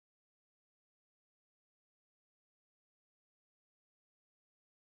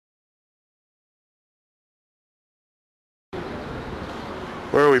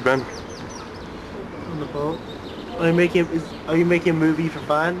Where are we, Ben? On the boat. Are you making a movie for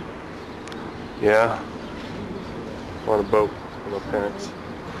fun? Yeah. On a boat with my parents.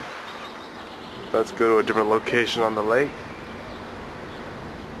 Let's go to a different location on the lake.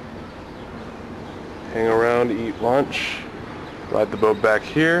 Hang around, eat lunch, ride the boat back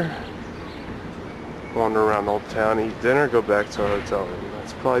here, wander around Old Town, eat dinner, go back to our hotel room.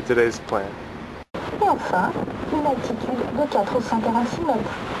 That's probably today's plan. Et enfin, une altitude de 446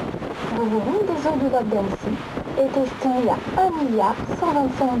 mètres. Le volume des eaux du lac d'Annecy est estimé à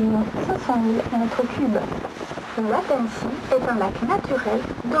 1,125,500,000 mètres cubes. Le lac d'Annecy est un lac naturel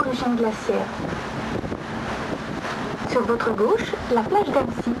d'origine glaciaire. Sur votre gauche, la plage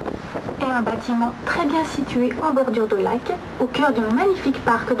d'Annecy est un bâtiment très bien situé en bordure de lac, au cœur d'un magnifique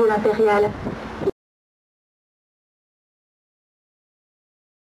parc de l'Impérial.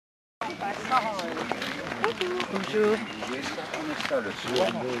 Bonjour.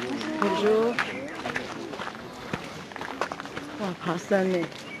 Bonjour. On passe la nuit.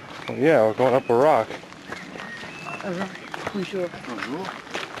 Well, yeah, we're going up a rock. Bonjour. Bonjour.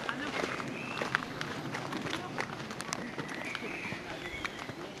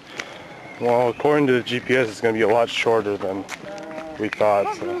 Well, according to the GPS, it's going to be a lot shorter than we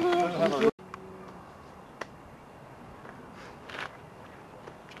thought. So.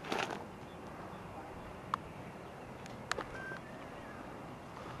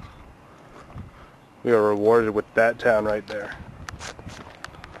 We are rewarded with that town right there.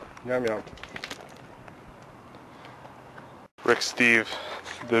 Yum yum. Rick Steve,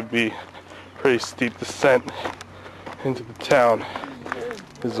 there'd be pretty steep descent into the town,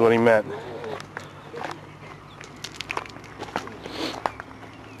 is what he meant.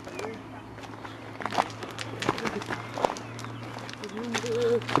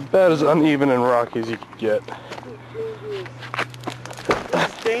 About as uneven and rocky as you could get.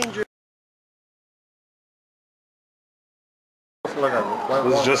 It's dangerous.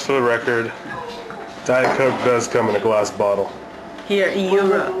 This is just for the record. Diet Coke does come in a glass bottle. Here in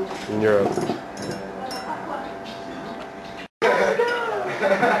Europe. In Europe.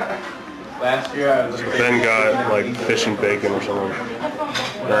 Last year I was Ben got like fish and bacon or something.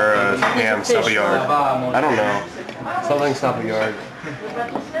 Or ham Savoyard. I don't know. Something Savoyard.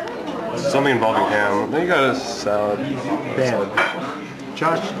 Something involving ham. Then you got a salad. Ben,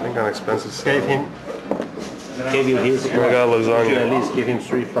 Josh I think on expensive gave you his. I got lasagna. At least give him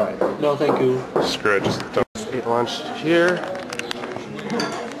 3 fries. No, thank you. Screw it, just don't. Eat lunch here.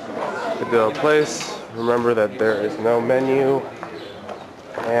 The good place. Remember that there is no menu.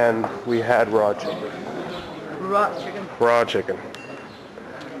 And we had raw chicken. Raw chicken. Raw chicken.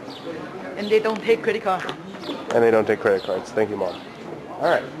 And they don't take credit card. And they don't take credit cards. Thank you, Mom.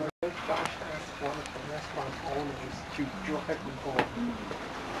 Alright.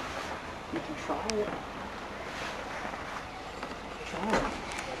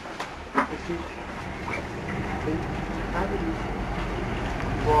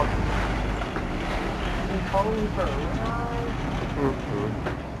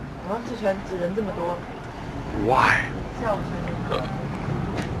 Why?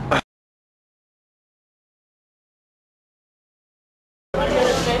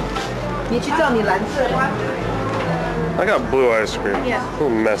 I got blue ice cream. Yeah. Who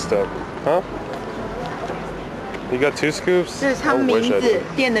messed up? Huh? You got 2 scoops? 这是他们名字，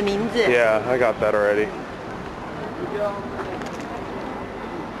店的名字。 Yeah, I got that already.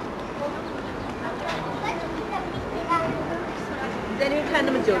 你在那边看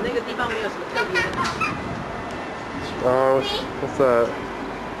那么久，那个地方没有什么特别的。What's that?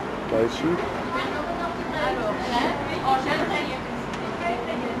 Lychee?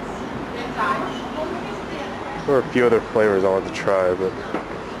 There were a few other flavors I wanted to try, but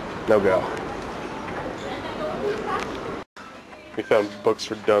no go. We found books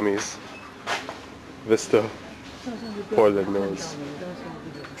for dummies. Vista Portland Mills.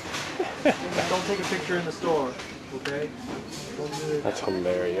 Don't take a picture in the store, okay? That's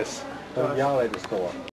hilarious. Don't yell at the store.